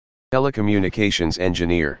Telecommunications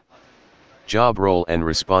engineer. Job role and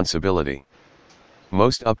responsibility.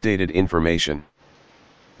 Most updated information.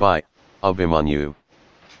 By Abhimanyu.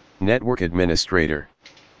 Network administrator.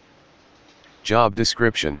 Job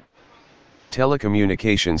description.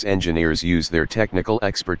 Telecommunications engineers use their technical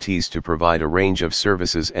expertise to provide a range of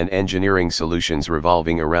services and engineering solutions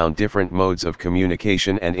revolving around different modes of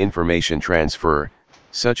communication and information transfer,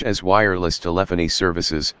 such as wireless telephony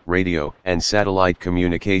services, radio and satellite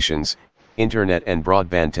communications, internet and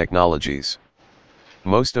broadband technologies.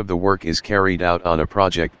 Most of the work is carried out on a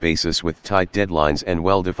project basis with tight deadlines and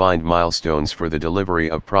well-defined milestones for the delivery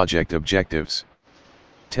of project objectives.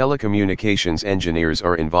 Telecommunications engineers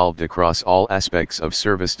are involved across all aspects of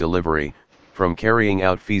service delivery, from carrying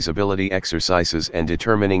out feasibility exercises and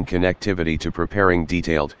determining connectivity to preparing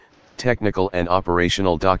detailed, technical and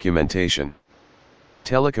operational documentation.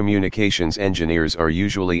 Telecommunications engineers are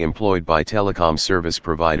usually employed by telecom service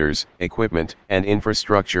providers, equipment and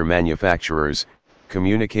infrastructure manufacturers,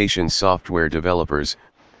 communications software developers,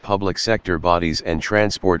 public sector bodies and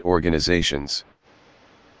transport organizations.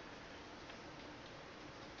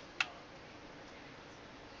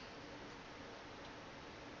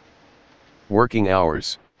 Working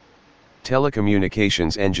hours.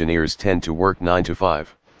 Telecommunications engineers tend to work 9 to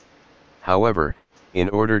 5. However, in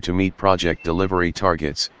order to meet project delivery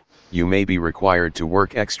targets, you may be required to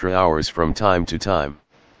work extra hours from time to time.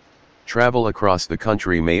 Travel across the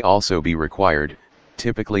country may also be required,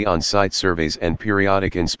 typically on site surveys and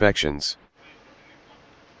periodic inspections.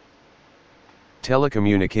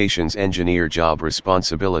 Telecommunications engineer job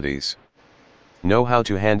responsibilities. Know how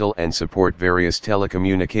to handle and support various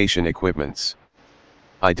telecommunication equipments.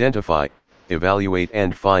 Identify, evaluate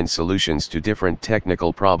and find solutions to different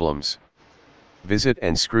technical problems. Visit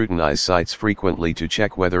and scrutinize sites frequently to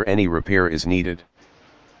check whether any repair is needed.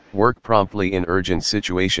 Work promptly in urgent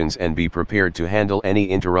situations and be prepared to handle any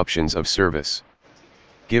interruptions of service.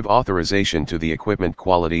 Give authorization to the equipment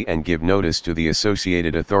quality and give notice to the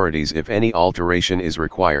associated authorities if any alteration is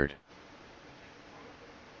required.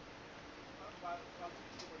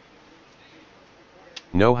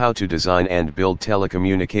 Know how to design and build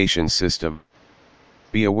telecommunications system.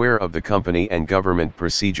 Be aware of the company and government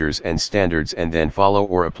procedures and standards and then follow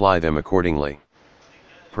or apply them accordingly.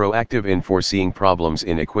 Proactive in foreseeing problems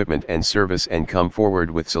in equipment and service and come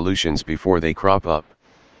forward with solutions before they crop up.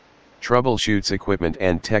 Troubleshoots equipment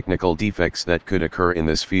and technical defects that could occur in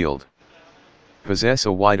this field. Possess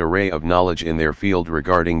a wide array of knowledge in their field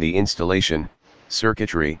regarding the installation,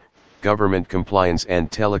 circuitry, government compliance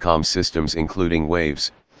and telecom systems including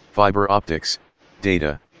waves, fiber optics,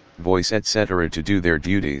 data, voice etc. to do their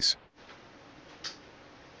duties.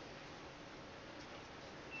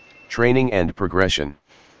 Training and progression.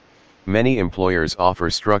 Many employers offer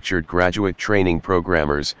structured graduate training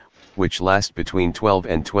programmers, which last between 12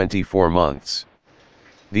 and 24 months.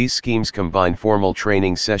 These schemes combine formal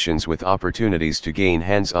training sessions with opportunities to gain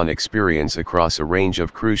hands-on experience across a range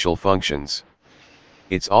of crucial functions.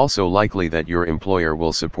 It's also likely that your employer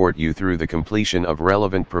will support you through the completion of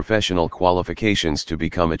relevant professional qualifications to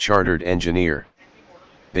become a chartered engineer.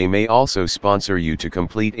 They may also sponsor you to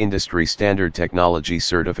complete industry standard technology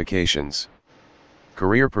certifications.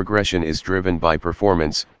 Career progression is driven by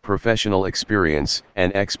performance, professional experience,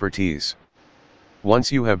 and expertise.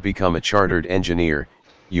 Once you have become a chartered engineer,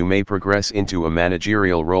 you may progress into a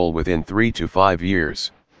managerial role within 3 to 5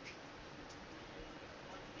 years.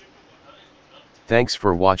 Thanks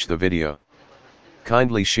for watch the video.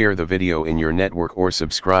 Kindly share the video in your network or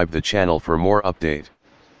subscribe the channel for more update.